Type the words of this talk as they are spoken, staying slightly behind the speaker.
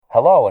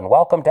Hello and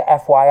welcome to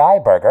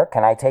FYI Burger.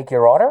 Can I take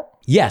your order?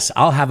 Yes,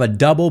 I'll have a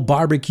double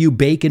barbecue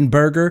bacon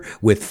burger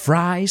with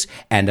fries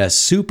and a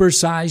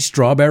supersized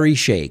strawberry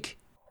shake.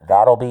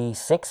 That'll be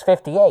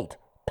 $6.58.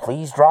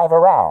 Please drive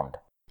around.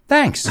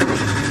 Thanks.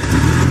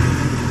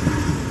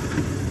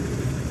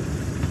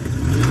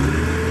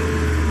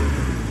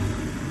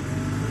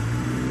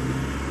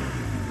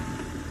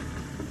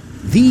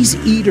 These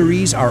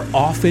eateries are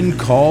often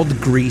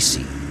called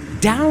greasy,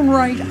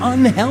 downright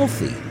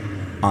unhealthy.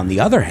 On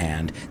the other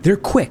hand, they're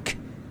quick,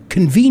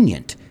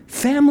 convenient,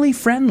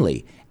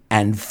 family-friendly,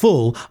 and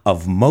full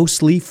of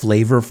mostly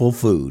flavorful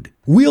food.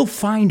 We'll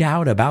find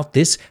out about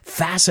this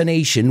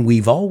fascination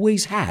we've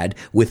always had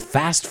with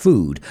fast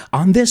food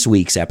on this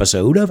week's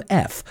episode of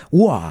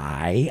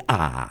FYI.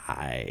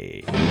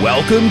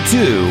 Welcome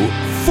to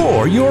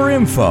For Your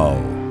Info.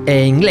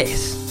 En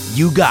inglés.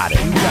 You got it.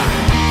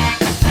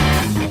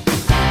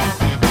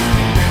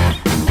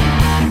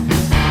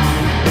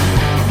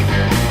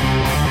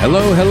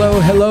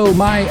 Hello,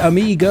 my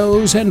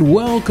amigos, and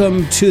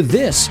welcome to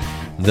this,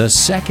 the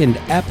second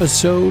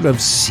episode of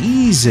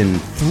Season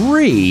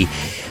 3.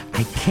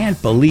 I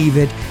can't believe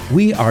it.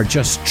 We are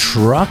just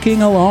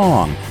trucking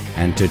along,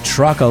 and to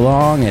truck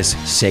along is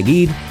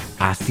seguir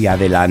hacia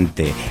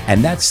adelante.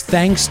 And that's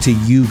thanks to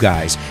you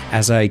guys.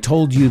 As I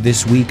told you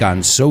this week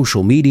on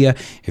social media,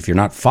 if you're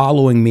not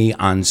following me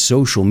on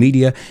social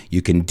media,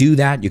 you can do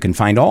that. You can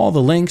find all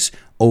the links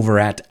over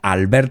at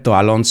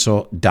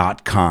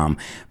albertoalonso.com.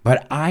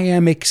 But I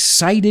am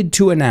excited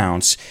to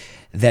announce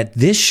that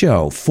this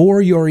show,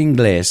 For Your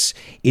Inglés,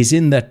 is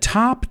in the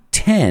top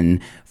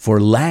 10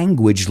 for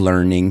language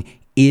learning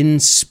in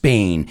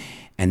Spain.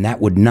 And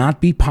that would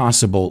not be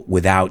possible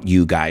without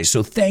you guys.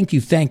 So thank you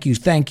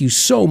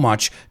so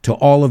much to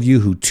all of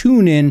you who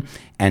tune in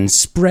and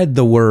spread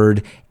the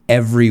word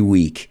every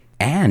week.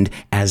 And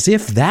as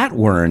if that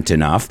weren't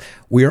enough,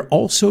 we're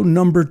also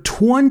number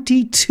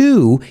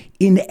 22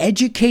 in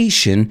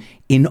education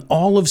in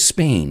all of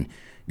Spain.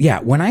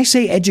 Yeah, when I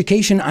say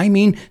education, I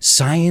mean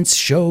science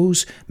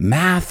shows,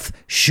 math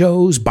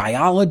shows,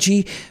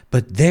 biology,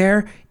 but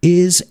there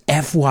is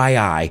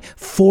FYI,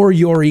 For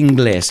Your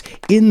Inglés,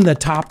 in the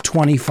top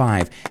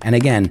 25. And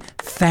again,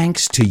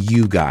 thanks to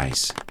you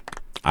guys.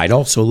 I'd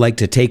also like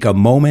to take a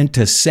moment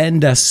to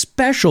send a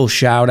special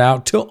shout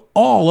out to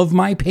all of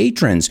my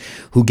patrons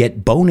who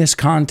get bonus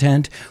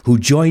content, who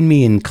join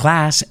me in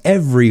class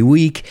every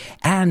week,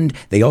 and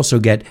they also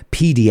get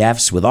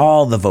PDFs with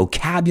all the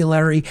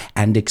vocabulary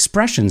and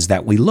expressions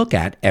that we look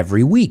at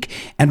every week.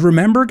 And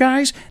remember,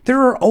 guys,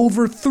 there are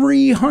over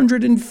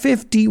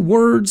 350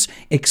 words,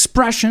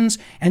 expressions,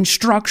 and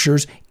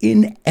structures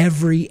in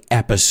every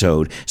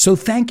episode. So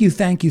thank you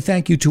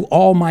to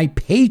all my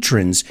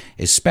patrons,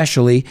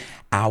 especially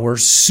our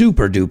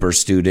super duper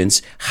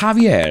students,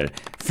 Javier,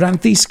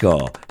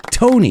 Francisco,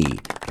 Tony,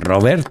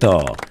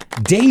 Roberto,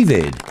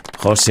 David,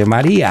 Jose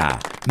Maria,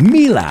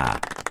 Mila,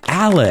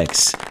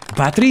 Alex,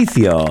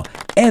 Patricio,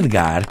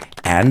 Edgar,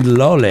 and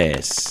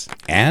Loles.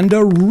 And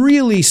a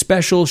really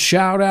special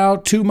shout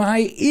out to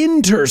my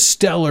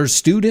interstellar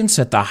students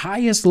at the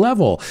highest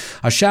level.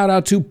 A shout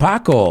out to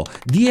Paco,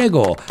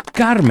 Diego,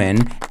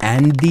 Carmen,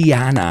 and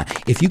Diana.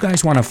 If you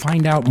guys want to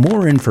find out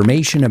more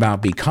information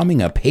about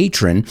becoming a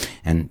patron,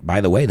 and by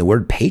the way, the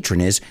word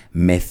patron is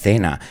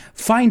mecena.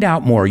 Find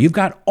out more. You've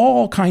got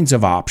all kinds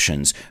of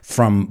options,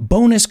 from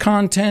bonus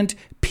content,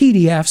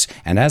 PDFs,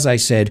 and as I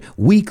said,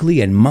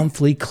 weekly and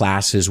monthly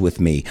classes with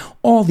me.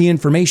 All the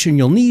information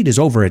you'll need is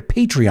over at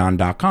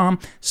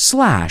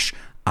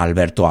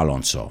patreon.com/Alberto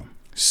Alonso.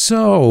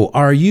 So,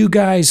 are you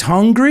guys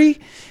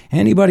hungry?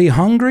 Anybody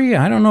hungry?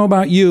 I don't know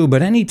about you,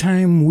 but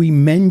anytime we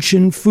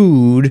mention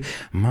food,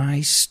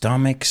 my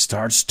stomach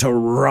starts to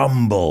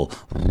rumble.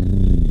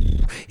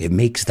 It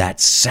makes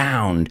that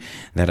sound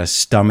that a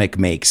stomach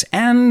makes.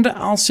 And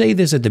I'll say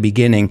this at the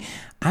beginning,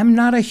 I'm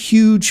not a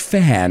huge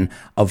fan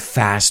of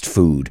fast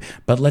food,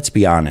 but let's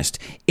be honest,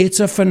 it's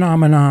a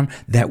phenomenon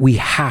that we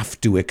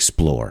have to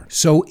explore.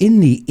 So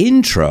in the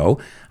intro,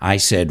 I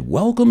said,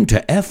 welcome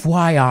to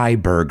FYI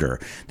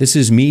Burger. This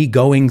is me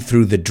going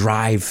through the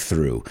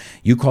drive-thru.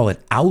 You call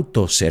it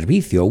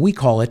autoservicio, we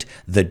call it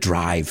the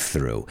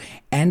drive-thru.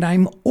 And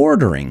I'm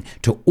ordering.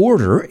 To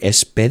order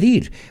es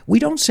pedir. We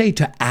don't say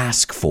to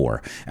ask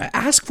for.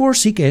 Ask for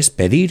sí que es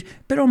pedir,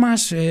 pero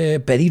más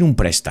pedir un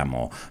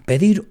préstamo,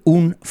 pedir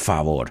un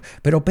favor.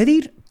 Pero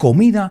pedir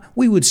comida,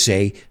 we would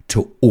say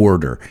to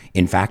order.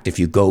 In fact, if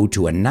you go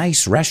to a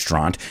nice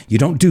restaurant, you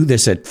don't do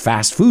this at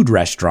fast food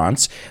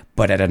restaurants,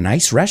 but at a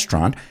nice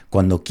restaurant,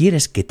 cuando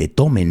quieres que te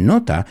tomen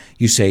nota,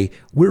 you say,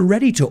 we're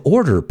ready to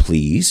order,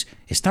 please.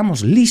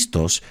 Estamos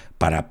listos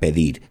para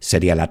pedir,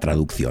 sería la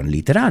traducción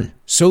literal.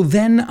 So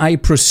then I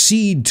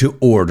proceed to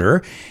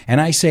order,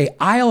 and I say,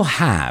 I'll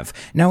have.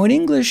 Now in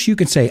English, you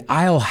can say,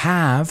 I'll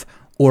have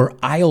or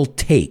I'll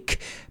take.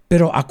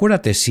 Pero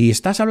acuérdate, si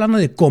estás hablando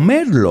de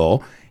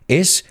comerlo,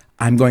 es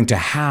I'm going to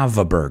have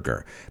a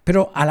burger.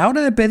 Pero a la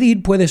hora de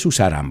pedir puedes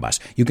usar ambas.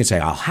 You can say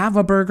I'll have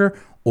a burger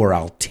or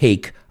I'll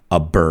take a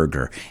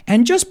burger.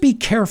 And just be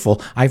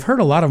careful. I've heard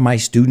a lot of my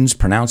students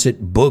pronounce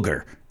it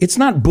booger. It's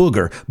not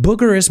booger.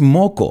 Booger is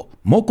moco.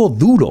 Moco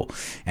duro.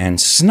 And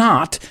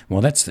snot,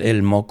 well, that's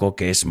el moco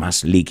que es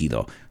más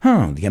líquido.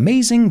 The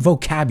amazing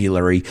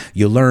vocabulary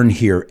you learn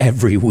here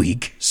every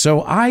week.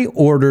 So I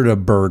ordered a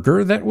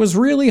burger that was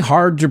really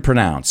hard to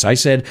pronounce. I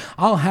said,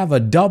 I'll have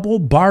a double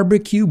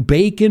barbecue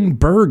bacon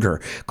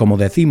burger. Como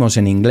decimos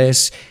en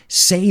inglés,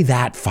 say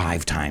that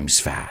 5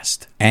 times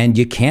fast. And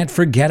you can't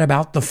forget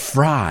about the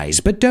fries.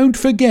 But don't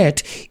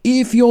forget,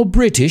 if you're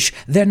British,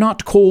 they're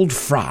not called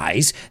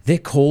fries, they're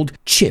called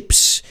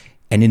chips.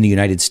 And in the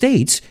United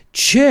States,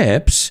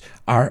 chips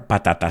are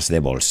patatas de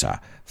bolsa.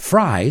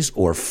 Fries,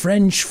 or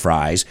French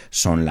fries,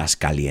 son las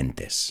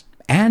calientes.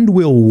 And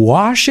we'll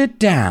wash it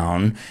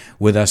down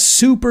with a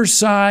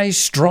supersized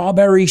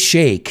strawberry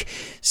shake.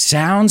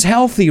 Sounds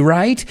healthy,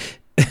 right?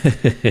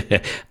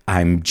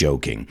 I'm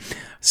joking.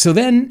 So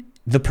then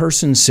the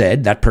person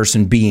said, that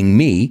person being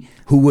me,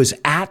 who was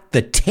at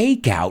the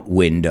takeout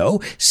window,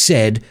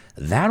 said,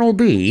 that'll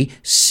be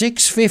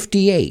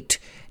 $6.58.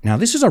 Now,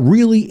 this is a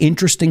really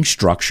interesting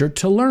structure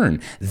to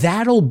learn.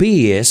 That'll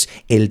be es,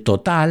 el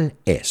total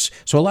es.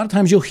 So a lot of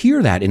times you'll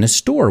hear that in a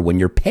store when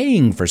you're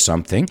paying for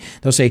something.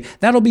 They'll say,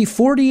 that'll be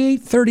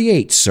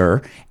 $48.38,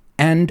 sir.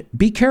 And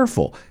be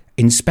careful.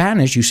 In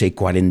Spanish, you say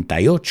 48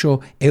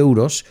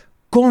 euros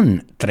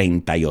con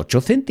 38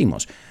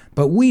 céntimos.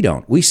 But we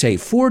don't. We say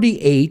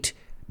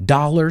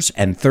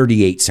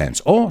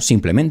 $48.38 or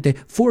simplemente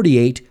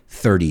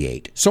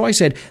 48.38. So I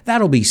said,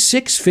 that'll be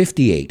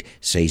 $6.58,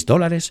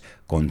 $6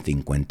 con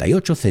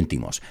 58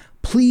 céntimos.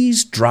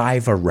 Please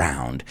drive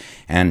around.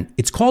 And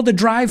it's called a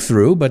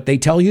drive-through, but they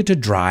tell you to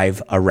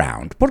drive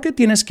around. Porque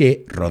tienes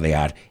que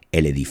rodear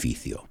el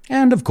edificio.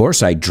 And of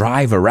course, I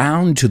drive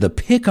around to the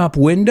pickup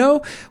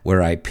window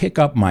where I pick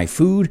up my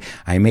food.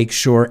 I make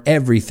sure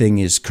everything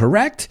is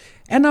correct,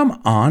 and I'm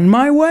on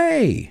my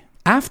way.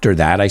 After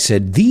that, I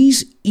said,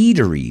 these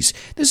eateries,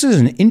 this is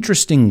an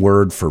interesting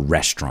word for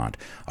restaurant.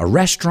 A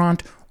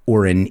restaurant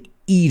or an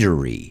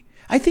eatery.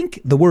 I think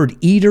the word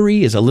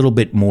eatery is a little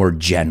bit more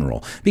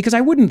general because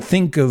I wouldn't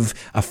think of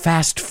a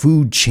fast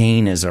food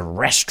chain as a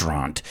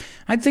restaurant.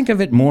 I'd think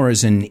of it more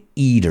as an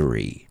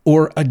eatery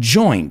or a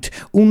joint,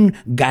 un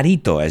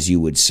garito, as you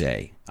would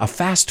say, a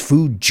fast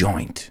food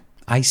joint.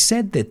 I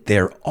said that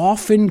they're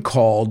often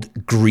called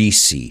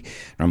greasy.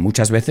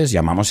 Muchas veces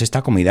llamamos esta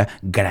comida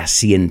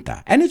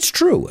grasienta. And it's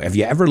true. Have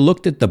you ever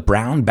looked at the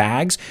brown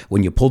bags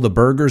when you pull the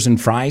burgers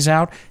and fries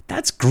out?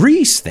 That's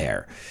grease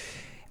there.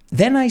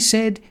 Then I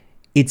said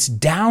it's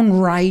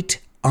downright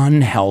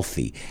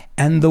unhealthy.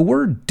 And the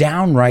word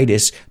downright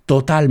is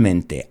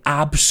totalmente,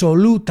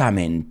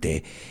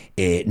 absolutamente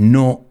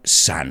no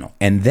sano.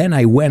 And then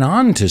I went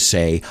on to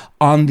say,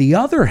 on the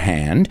other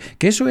hand,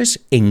 que eso es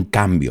en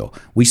cambio.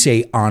 We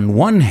say on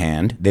one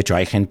hand, de hecho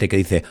hay gente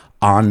que dice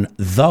on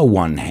the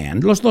one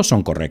hand, los dos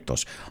son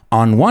correctos.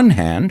 On one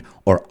hand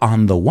or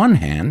on the one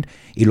hand,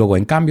 y luego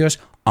en cambio es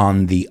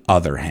on the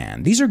other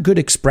hand. These are good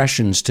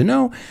expressions to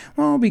know,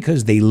 well,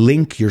 because they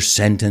link your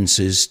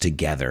sentences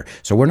together.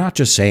 So we're not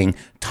just saying,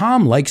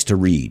 Tom likes to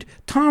read.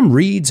 Tom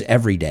reads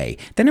every day.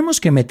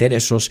 Tenemos que meter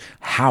esos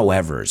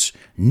howevers.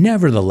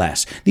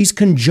 Nevertheless, these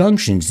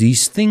conjunctions,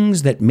 these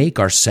things that make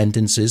our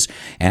sentences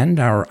and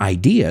our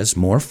ideas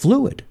more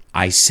fluid.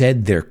 I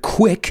said they're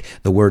quick.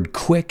 The word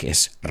quick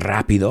is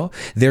rápido.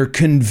 They're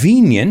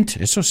convenient.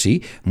 Eso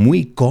sí,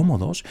 muy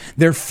cómodos.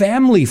 They're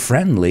family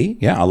friendly.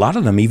 Yeah, a lot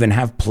of them even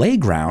have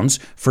playgrounds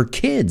for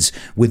kids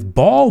with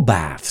ball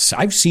baths.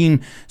 I've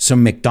seen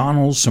some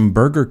McDonald's, some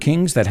Burger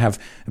Kings that have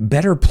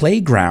better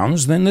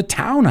playgrounds than the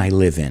town I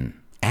live in.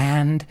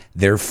 And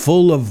they're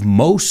full of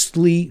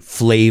mostly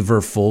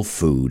flavorful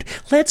food.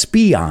 Let's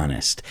be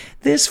honest.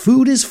 This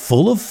food is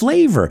full of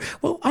flavor.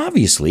 Well,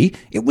 obviously,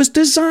 it was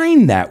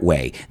designed that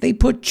way. They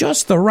put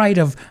just the right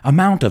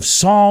amount of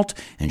salt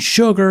and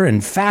sugar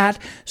and fat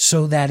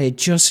so that it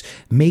just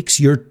makes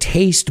your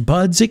taste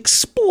buds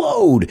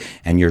explode.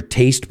 And your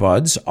taste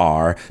buds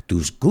are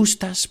tus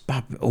gustas,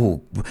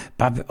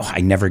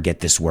 I never get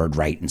this word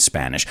right in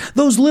Spanish.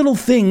 Those little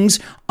things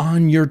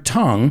on your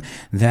tongue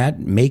that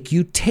make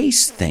you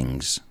taste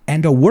things.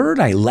 And a word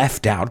I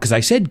left out, because I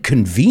said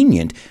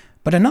convenient,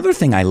 but another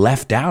thing I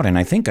left out, and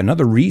I think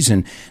another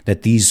reason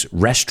that these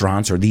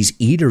restaurants or these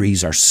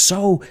eateries are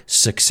so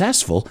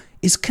successful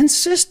is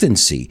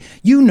consistency.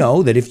 You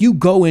know that if you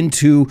go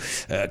into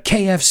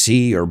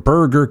KFC or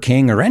Burger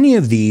King or any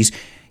of these,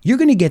 you're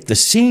going to get the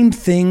same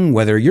thing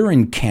whether you're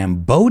in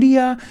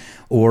Cambodia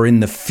or in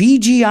the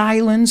Fiji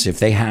Islands, if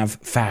they have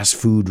fast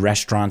food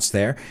restaurants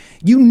there.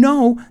 You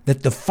know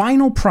that the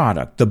final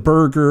product, the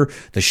burger,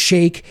 the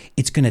shake,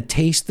 it's going to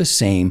taste the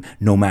same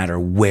no matter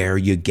where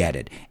you get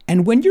it.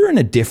 And when you're in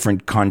a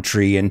different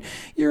country and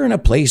you're in a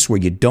place where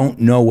you don't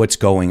know what's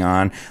going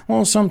on,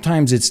 well,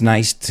 sometimes it's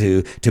nice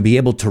to be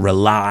able to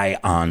rely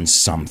on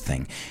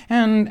something.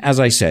 And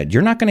as I said,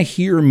 you're not going to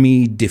hear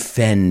me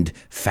defend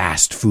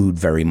fast food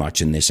very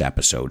much in this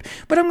episode,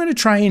 but I'm going to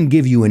try and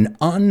give you an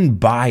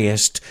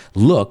unbiased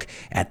look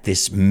at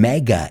this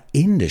mega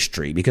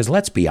industry, because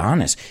let's be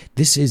honest,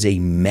 this is a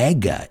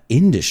mega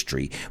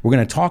industry. We're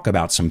going to talk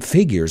about some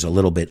figures a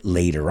little bit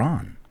later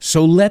on.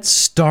 So let's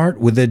start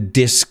with a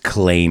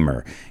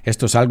disclaimer.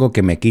 Esto es algo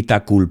que me quita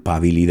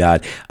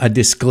culpabilidad. A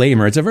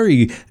disclaimer. It's a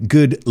very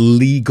good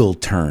legal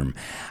term.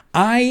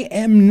 I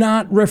am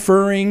not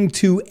referring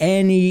to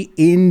any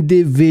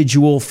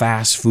individual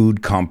fast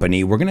food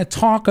company. We're going to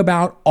talk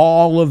about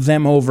all of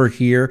them over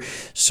here,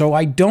 so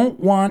I don't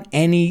want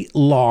any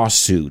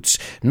lawsuits.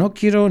 No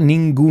quiero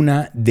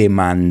ninguna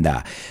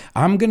demanda.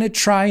 I'm going to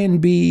try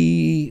and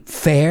be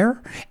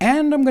fair,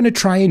 and I'm going to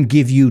try and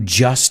give you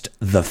just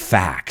the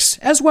facts,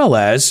 as well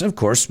as, of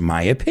course,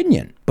 my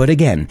opinion. But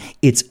again,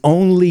 it's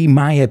only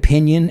my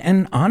opinion,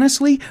 and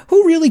honestly,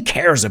 who really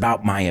cares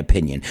about my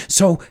opinion?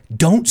 So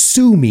don't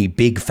sue me,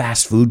 big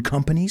fast food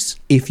companies.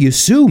 If you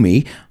sue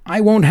me, I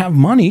won't have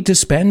money to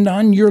spend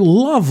on your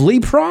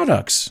lovely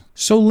products.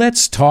 So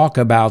let's talk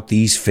about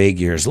these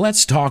figures.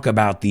 Let's talk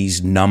about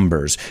these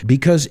numbers.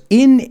 Because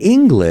in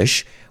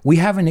English, we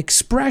have an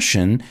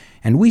expression,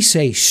 and we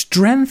say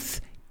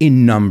strength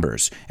in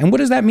numbers. And what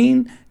does that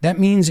mean? That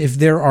means if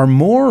there are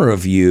more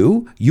of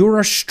you,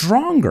 you're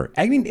stronger.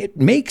 I mean, it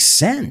makes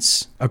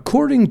sense.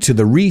 According to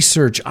the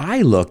research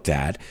I looked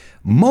at,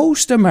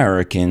 most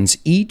Americans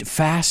eat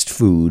fast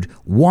food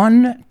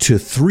 1 to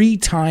 3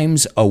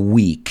 times a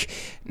week.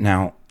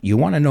 Now, you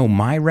want to know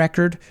my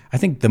record? I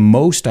think the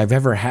most I've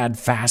ever had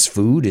fast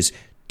food is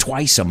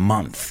twice a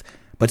month.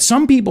 But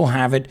some people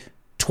have it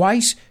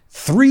twice,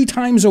 3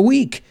 times a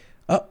week.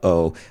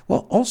 Uh-oh.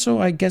 Well, also,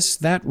 I guess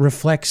that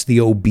reflects the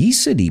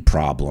obesity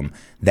problem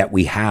that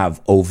we have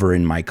over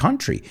in my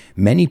country.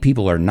 Many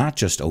people are not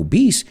just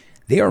obese,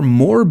 they are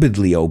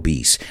morbidly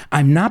obese.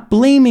 I'm not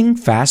blaming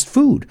fast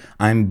food.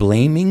 I'm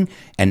blaming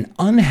an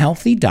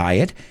unhealthy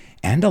diet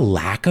and a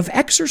lack of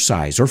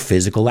exercise or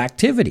physical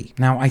activity.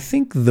 Now, I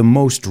think the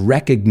most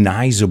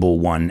recognizable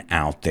one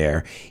out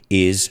there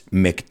is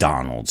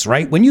McDonald's,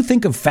 right? When you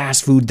think of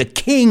fast food, the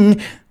king,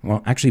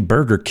 well, actually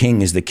Burger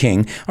King is the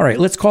king. All right,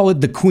 let's call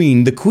it the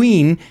queen. The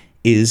queen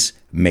is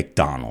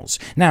McDonald's.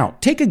 Now,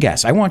 take a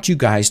guess. I want you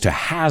guys to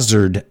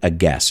hazard a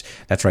guess.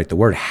 That's right, the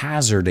word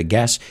hazard a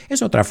guess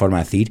es otra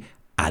forma de decir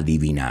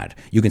adivinar.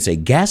 You can say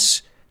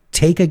guess,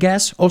 take a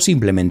guess, o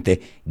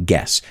simplemente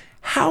guess.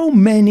 How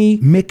many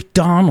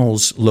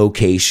McDonald's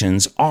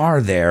locations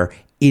are there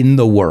in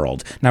the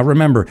world? Now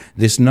remember,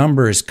 this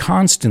number is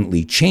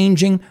constantly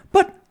changing,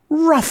 but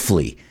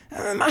roughly,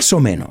 más o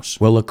menos.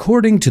 Well,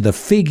 according to the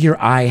figure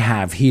I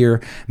have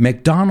here,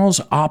 McDonald's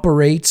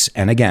operates,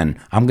 and again,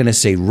 I'm going to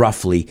say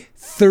roughly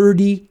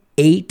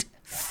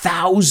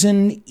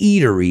 38,000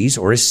 eateries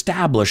or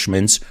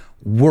establishments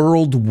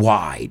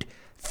worldwide.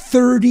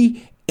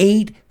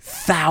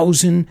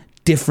 38,000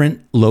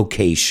 different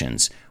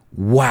locations.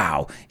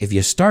 Wow, if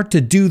you start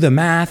to do the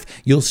math,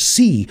 you'll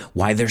see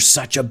why they're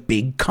such a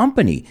big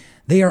company.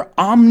 They are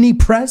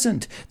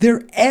omnipresent.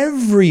 They're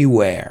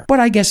everywhere.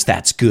 But I guess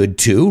that's good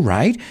too,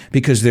 right?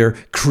 Because they're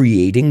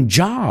creating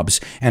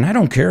jobs. And I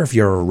don't care if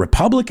you're a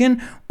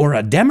Republican or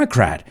a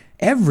Democrat.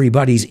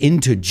 Everybody's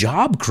into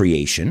job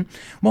creation.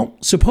 Well,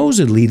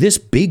 supposedly this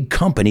big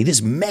company,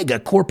 this mega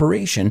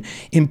corporation,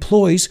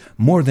 employs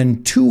more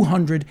than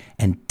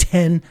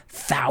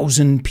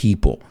 210,000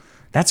 people.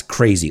 That's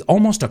crazy.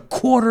 Almost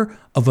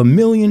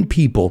 250,000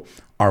 people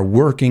are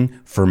working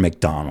for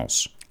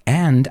McDonald's.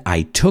 And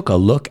I took a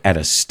look at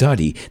a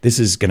study. This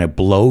is going to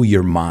blow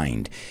your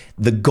mind.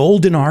 The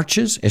Golden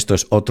Arches, esto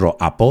es otro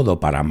apodo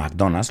para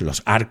McDonald's,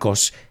 los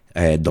arcos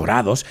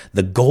dorados,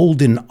 the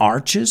Golden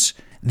Arches,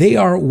 they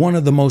are one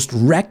of the most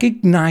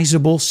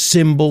recognizable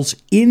symbols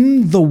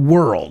in the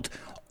world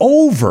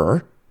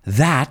over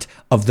that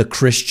of the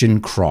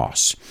Christian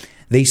cross.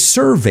 They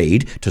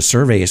surveyed, to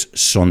survey is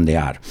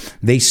sondear,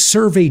 they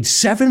surveyed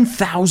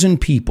 7,000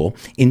 people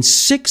in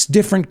 6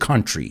 different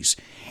countries,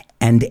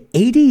 and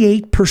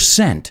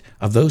 88%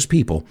 of those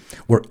people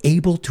were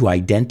able to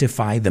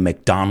identify the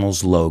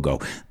McDonald's logo,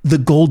 the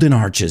Golden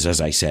Arches, as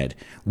I said,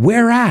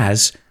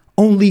 whereas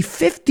only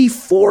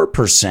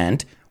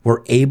 54%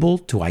 were able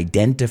to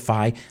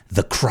identify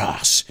the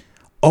cross.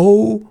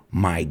 Oh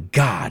my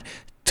God.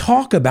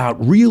 Talk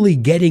about really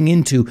getting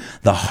into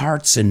the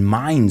hearts and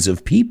minds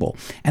of people.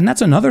 And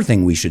that's another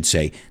thing we should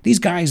say. These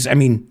guys, I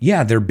mean,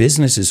 yeah, their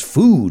business is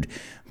food,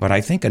 but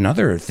I think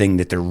another thing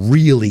that they're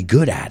really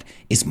good at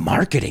is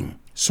marketing.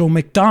 So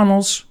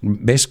McDonald's,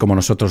 ves como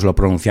nosotros lo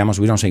pronunciamos,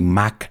 we don't say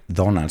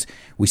McDonald's,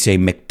 we say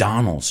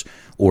McDonald's,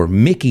 or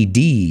Mickey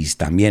D's,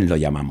 también lo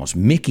llamamos,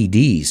 Mickey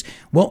D's.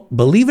 Well,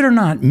 believe it or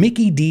not,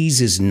 Mickey D's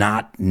is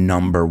not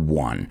number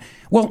one.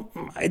 Well,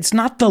 it's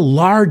not the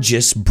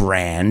largest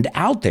brand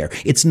out there.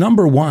 It's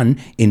number one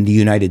in the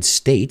United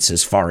States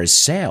as far as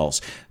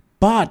sales,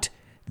 but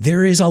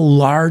there is a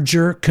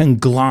larger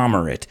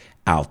conglomerate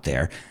out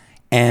there.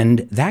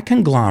 And that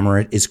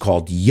conglomerate is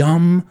called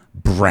Yum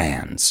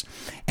Brands.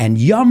 And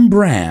Yum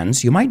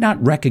Brands, you might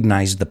not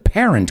recognize the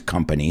parent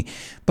company,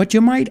 but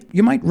you might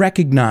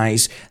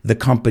recognize the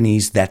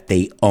companies that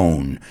they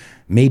own.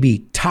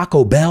 Maybe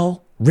Taco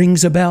Bell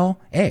rings a bell.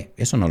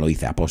 Eso no lo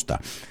hice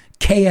aposta.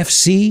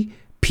 KFC,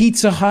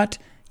 Pizza Hut,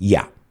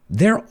 yeah,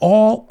 they're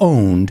all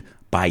owned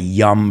by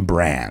Yum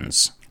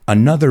Brands.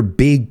 Another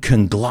big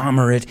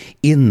conglomerate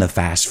in the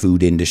fast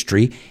food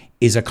industry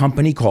is a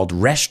company called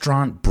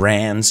Restaurant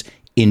Brands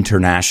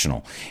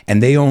International.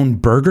 And they own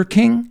Burger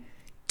King,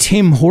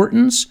 Tim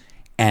Hortons,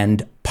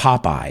 and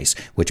Popeyes,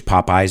 which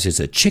Popeyes is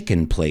a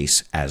chicken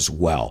place as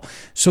well.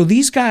 So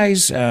these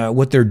guys,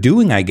 what they're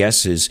doing, I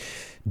guess, is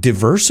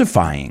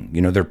diversifying.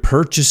 They're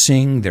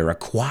purchasing, they're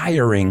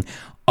acquiring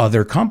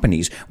other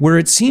companies, where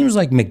it seems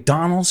like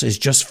McDonald's is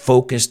just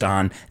focused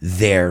on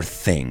their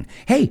thing.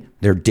 Hey,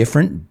 they're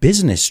different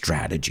business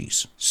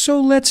strategies. So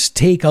let's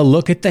take a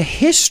look at the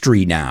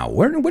history now.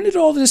 When did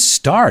all this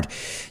start?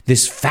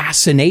 This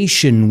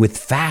fascination with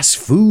fast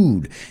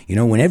food.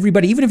 When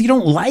everybody, even if you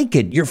don't like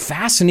it, you're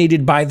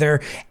fascinated by their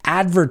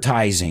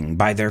advertising,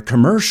 by their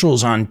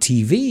commercials on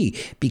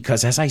TV,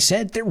 because as I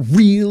said, they're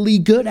really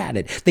good at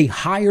it. They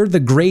hire the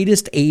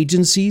greatest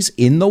agencies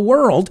in the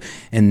world,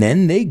 and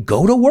then they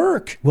go to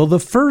work. Well, the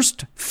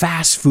first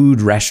fast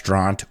food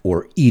restaurant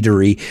or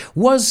eatery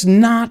was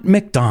not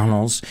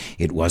McDonald's.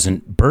 It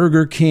wasn't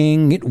Burger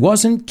King. It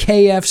wasn't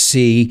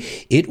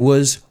KFC. It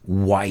was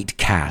White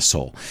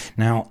Castle.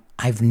 Now,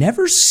 I've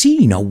never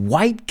seen a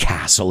White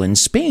Castle in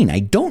Spain. I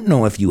don't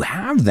know if you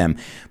have them,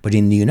 but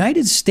in the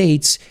United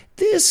States,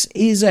 this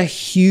is a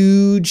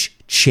huge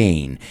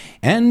chain.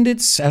 And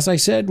it's, as I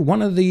said,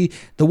 one of the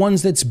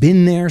ones that's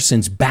been there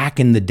since back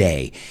in the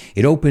day.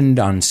 It opened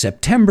on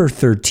September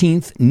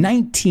 13th,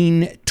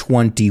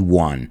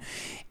 1921.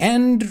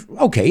 And,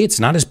 okay, it's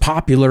not as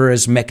popular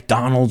as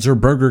McDonald's or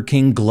Burger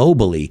King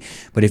globally,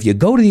 but if you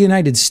go to the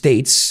United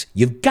States,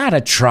 you've got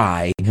to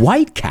try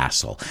White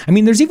Castle. I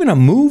mean, there's even a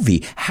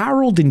movie,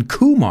 Harold and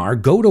Kumar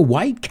Go to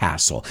White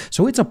Castle,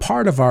 so it's a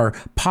part of our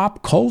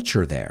pop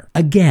culture there.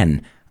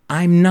 Again,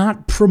 I'm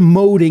not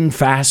promoting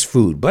fast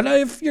food, but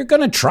if you're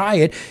going to try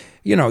it,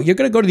 you're going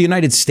to go to the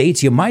United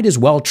States, you might as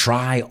well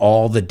try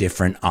all the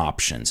different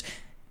options.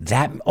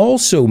 That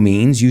also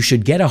means you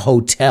should get a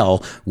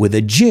hotel with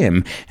a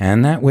gym,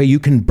 and that way you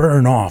can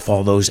burn off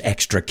all those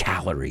extra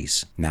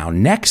calories. Now,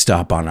 next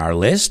up on our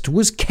list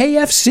was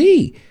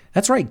KFC.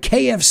 That's right,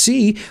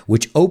 KFC,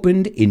 which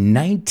opened in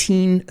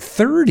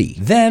 1930.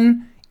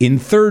 Then, in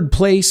third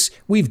place,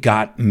 we've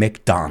got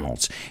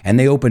McDonald's, and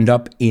they opened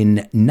up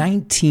in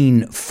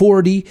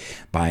 1940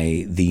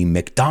 by the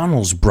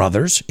McDonald's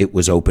brothers. It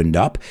was opened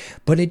up,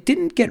 but it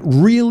didn't get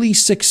really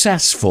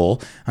successful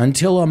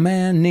until a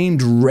man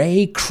named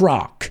Ray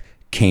Kroc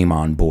came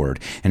on board.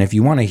 And if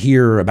you want to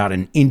hear about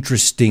an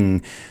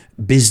interesting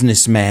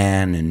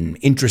businessman and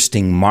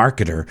interesting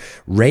marketer,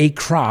 Ray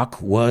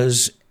Kroc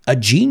was a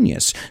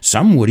genius.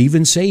 Some would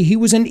even say he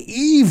was an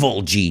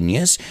evil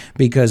genius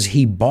because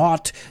he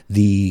bought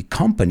the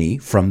company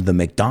from the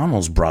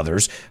McDonald's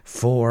brothers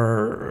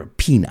for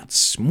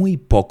peanuts, muy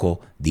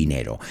poco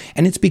dinero.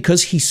 And it's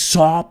because he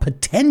saw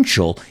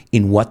potential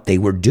in what they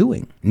were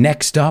doing.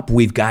 Next up,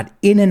 we've got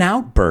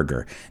In-N-Out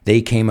Burger.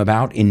 They came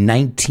about in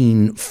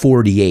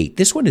 1948.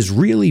 This one is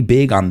really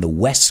big on the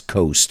West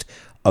Coast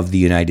of the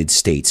United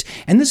States.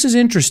 And this is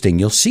interesting.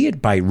 You'll see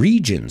it by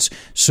regions.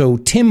 So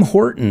Tim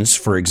Hortons,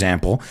 for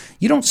example,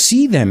 you don't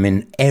see them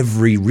in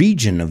every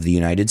region of the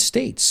United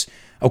States.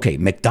 Okay,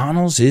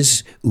 McDonald's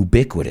is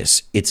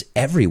ubiquitous. It's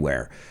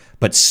everywhere.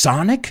 But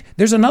Sonic,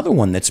 there's another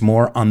one that's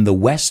more on the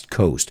West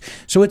Coast.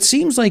 So it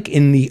seems like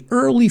in the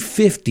early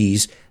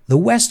 50s, the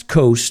West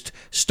Coast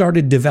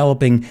started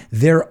developing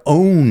their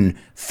own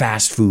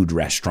fast food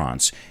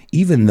restaurants,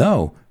 even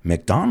though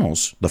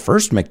McDonald's, the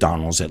first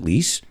McDonald's at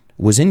least,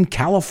 was in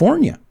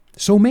California.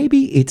 So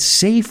maybe it's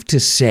safe to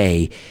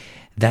say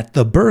that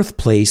the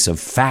birthplace of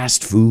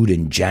fast food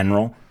in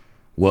general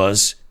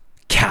was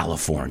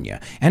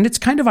California. And it's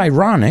kind of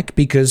ironic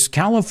because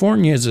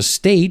California is a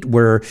state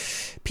where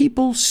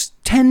people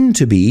tend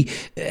to be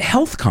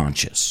health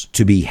conscious.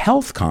 To be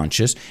health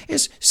conscious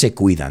is se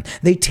cuidan.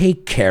 They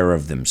take care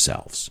of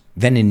themselves.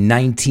 Then in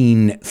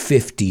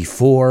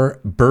 1954,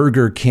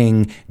 Burger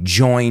King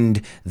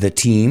joined the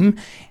team.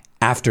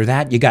 After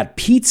that, you got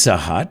Pizza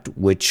Hut,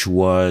 which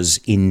was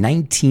in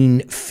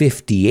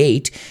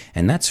 1958.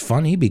 And that's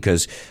funny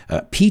because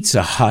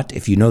Pizza Hut,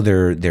 if you know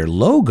their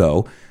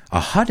logo, a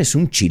hut es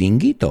un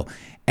chiringuito.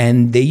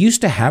 And they used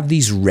to have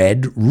these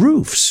red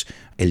roofs.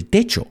 El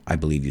techo, I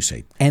believe you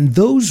say. And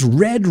those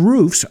red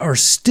roofs are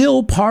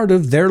still part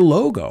of their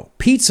logo.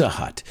 Pizza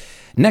Hut.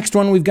 Next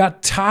one, we've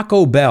got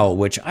Taco Bell,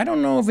 which I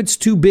don't know if it's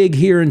too big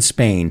here in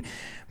Spain.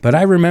 But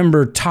I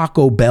remember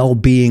Taco Bell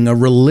being a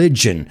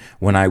religion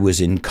when I was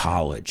in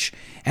college.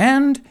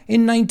 And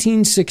in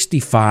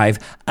 1965,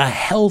 a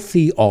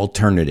healthy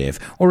alternative,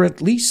 or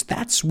at least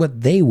that's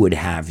what they would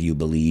have you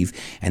believe,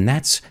 and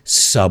that's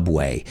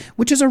Subway,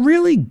 which is a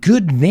really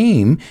good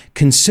name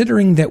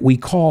considering that we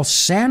call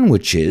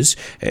sandwiches,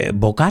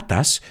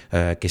 bocatas,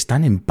 que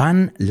están en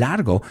pan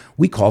largo,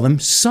 we call them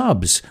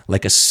subs,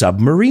 like a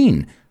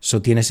submarine. So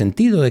tiene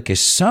sentido de que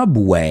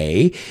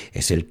Subway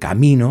es el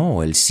camino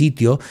o el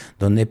sitio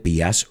donde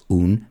pillas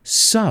un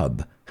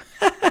sub.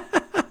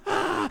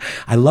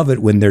 I love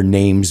it when their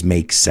names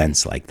make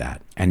sense like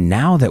that. And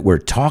now that we're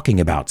talking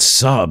about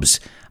subs,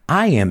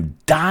 I am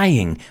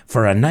dying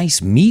for a nice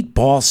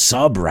meatball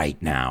sub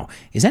right now.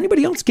 Is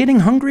anybody else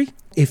getting hungry?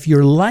 If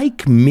you're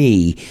like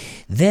me,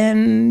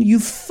 then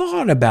you've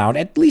thought about,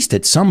 at least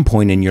at some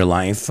point in your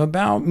life,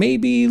 about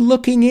maybe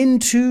looking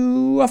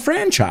into a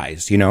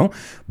franchise,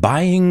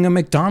 buying a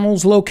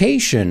McDonald's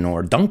location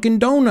or Dunkin'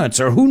 Donuts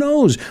or who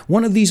knows,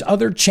 one of these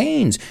other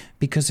chains,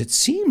 because it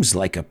seems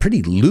like a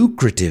pretty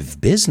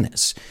lucrative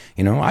business.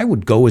 I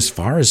would go as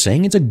far as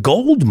saying it's a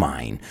gold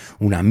mine.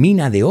 Una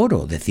mina de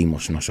oro,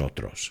 decimos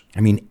nosotros.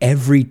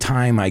 Every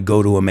time I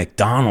go to a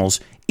McDonald's,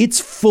 it's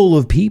full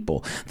of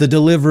people. The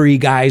delivery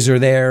guys are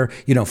there,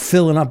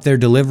 filling up their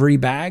delivery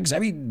bags.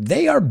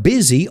 They are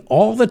busy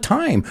all the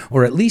time,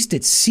 or at least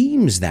it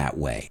seems that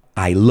way.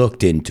 I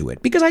looked into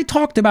it because I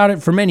talked about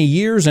it for many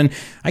years, and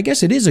I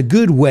guess it is a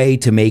good way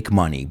to make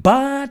money.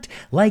 But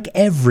like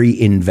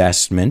every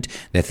investment,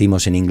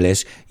 decimos en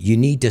inglés, you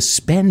need to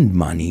spend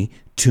money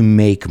to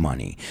make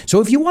money. So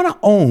if you want to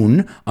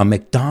own a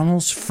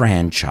McDonald's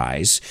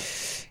franchise,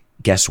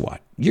 guess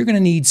what? You're going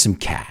to need some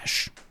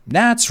cash.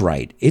 That's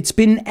right. It's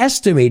been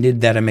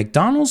estimated that a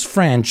McDonald's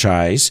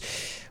franchise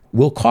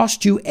will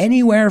cost you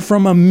anywhere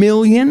from $1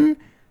 million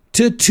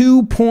to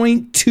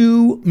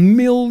 $2.2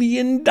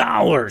 million.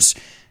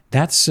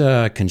 That's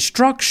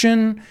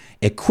construction,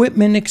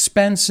 equipment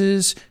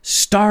expenses,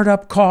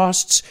 startup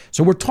costs.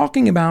 So we're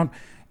talking about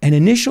an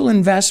initial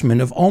investment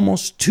of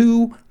almost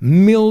 $2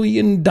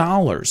 million.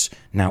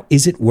 Now,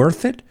 is it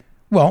worth it?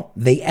 Well,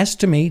 they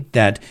estimate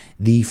that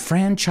the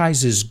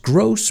franchise's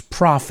gross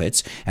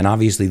profits, and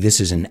obviously this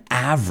is an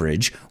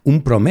average, un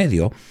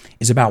promedio,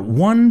 is about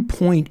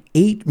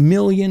 $1.8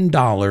 million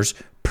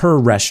per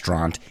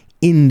restaurant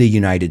in the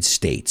United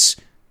States.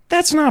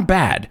 That's not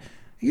bad.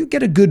 You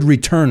get a good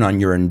return on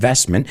your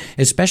investment,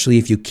 especially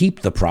if you keep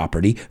the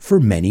property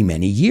for many,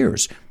 many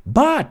years.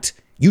 But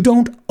you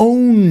don't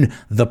own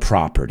the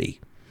property.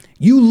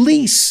 You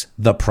lease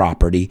the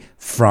property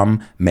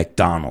from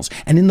McDonald's.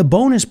 And in the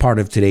bonus part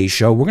of today's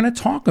show, we're going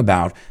to talk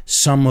about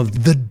some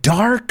of the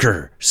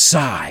darker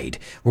side.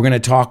 We're going to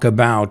talk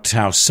about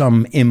how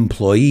some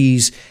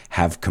employees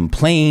have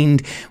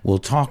complained. We'll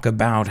talk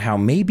about how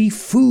maybe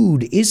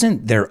food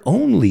isn't their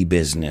only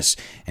business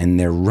and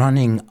they're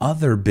running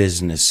other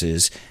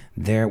businesses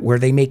there where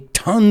they make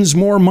tons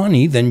more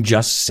money than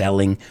just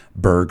selling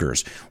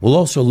burgers. We'll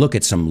also look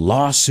at some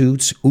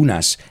lawsuits,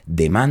 unas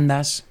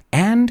demandas,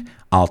 and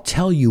I'll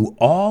tell you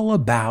all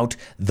about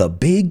the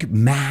Big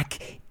Mac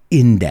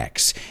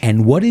Index.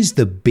 And what is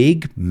the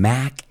Big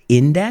Mac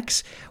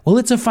Index? Well,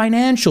 it's a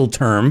financial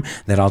term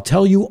that I'll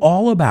tell you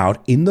all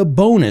about in the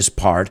bonus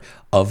part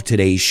of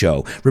today's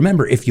show.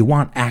 Remember, if you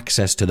want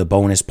access to the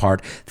bonus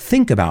part,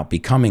 think about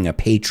becoming a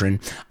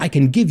patron. I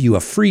can give you a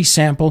free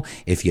sample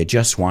if you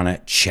just want to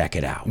check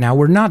it out. Now,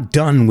 we're not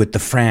done with the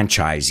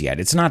franchise yet.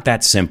 It's not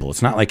that simple.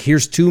 It's not like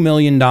here's $2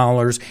 million.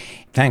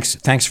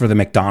 Thanks for the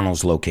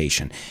McDonald's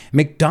location.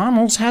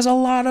 McDonald's has a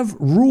lot of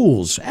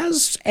rules,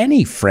 as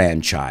any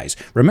franchise.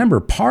 Remember,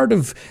 part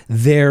of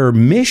their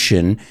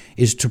mission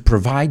is to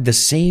provide the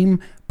same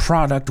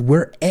product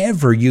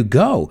wherever you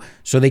go.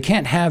 So they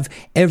can't have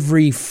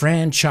every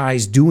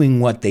franchise doing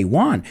what they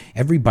want.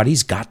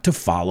 Everybody's got to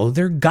follow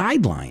their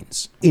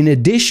guidelines. In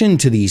addition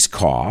to these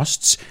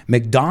costs,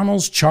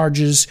 McDonald's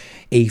charges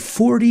a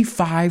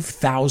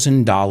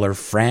 $45,000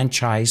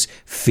 franchise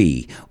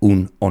fee,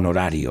 un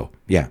honorario.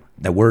 Yeah,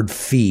 the word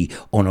fee,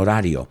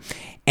 honorario.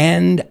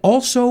 And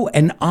also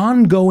an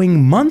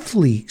ongoing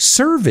monthly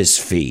service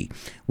fee,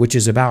 which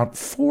is about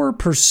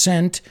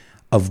 4%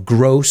 of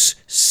gross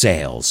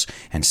sales.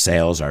 And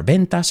sales are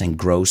ventas and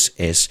gross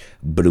es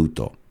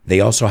bruto. They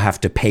also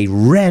have to pay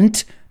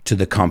rent to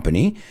the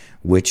company,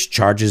 which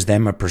charges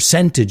them a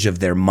percentage of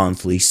their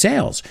monthly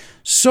sales.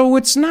 So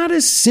it's not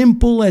as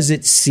simple as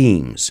it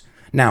seems.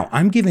 Now,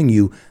 I'm giving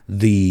you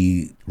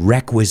the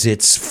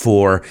requisites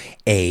for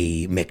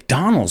a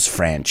McDonald's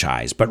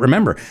franchise, but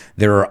remember,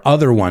 there are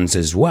other ones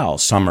as well.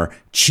 Some are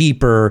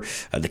cheaper,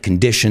 the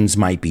conditions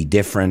might be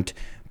different,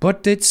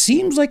 but it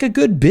seems like a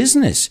good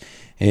business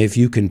if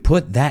you can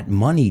put that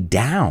money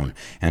down.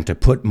 And to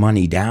put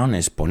money down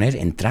es poner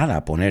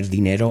entrada, poner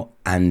dinero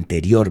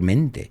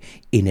anteriormente,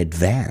 in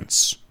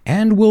advance.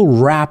 And we'll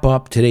wrap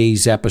up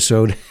today's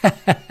episode.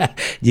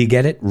 You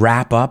get it?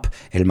 Wrap up.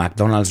 El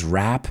McDonald's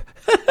wrap.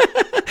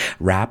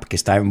 Wrap que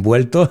está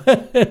envuelto.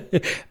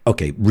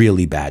 Okay,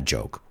 really bad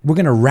joke. We're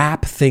going to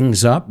wrap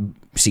things up.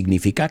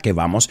 Significa que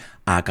vamos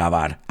a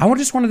acabar. I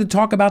just wanted to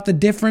talk about the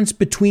difference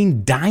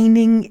between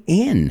dining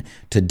in.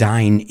 To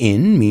dine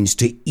in means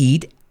to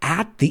eat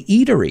at the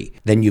eatery.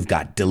 Then you've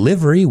got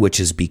delivery, which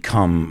has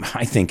become,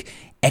 I think,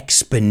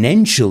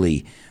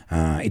 exponentially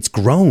it's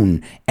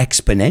grown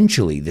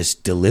exponentially, this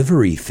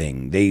delivery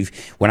thing.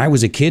 When I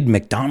was a kid,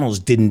 McDonald's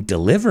didn't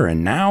deliver,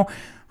 and now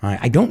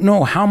I don't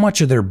know how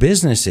much of their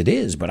business it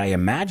is, but I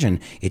imagine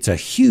it's a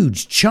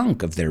huge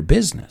chunk of their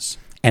business.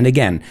 And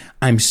again,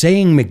 I'm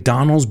saying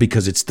McDonald's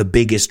because it's the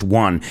biggest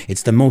one.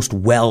 It's the most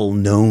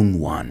well-known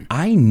one.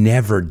 I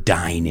never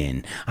dine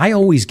in. I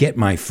always get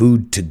my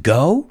food to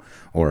go,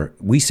 or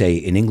we say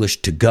in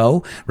English to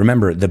go.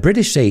 Remember, the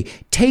British say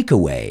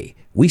takeaway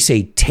we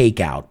say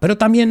takeout, pero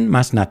también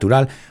más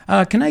natural.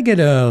 Can I get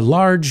a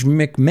large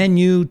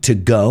McMenu to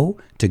go?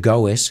 To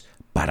go es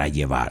para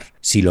llevar.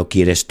 Si lo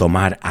quieres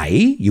tomar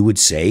ahí, you would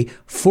say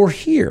for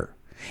here.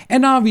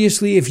 And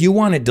obviously, if you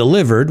want it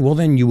delivered, well,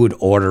 then you would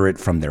order it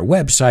from their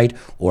website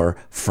or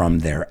from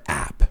their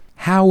app.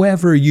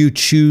 However you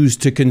choose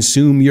to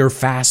consume your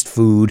fast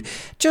food,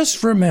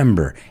 just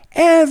remember,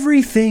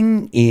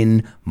 everything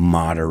in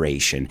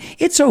moderation.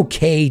 It's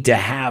okay to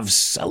have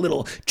a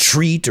little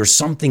treat or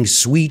something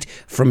sweet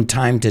from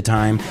time to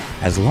time,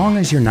 as long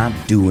as you're not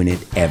doing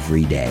it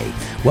every day.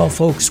 Well,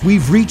 folks,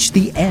 we've reached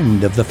the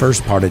end of the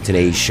first part of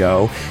today's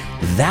show.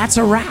 That's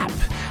a wrap.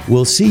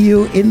 We'll see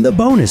you in the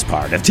bonus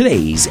part of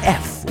today's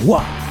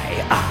FY.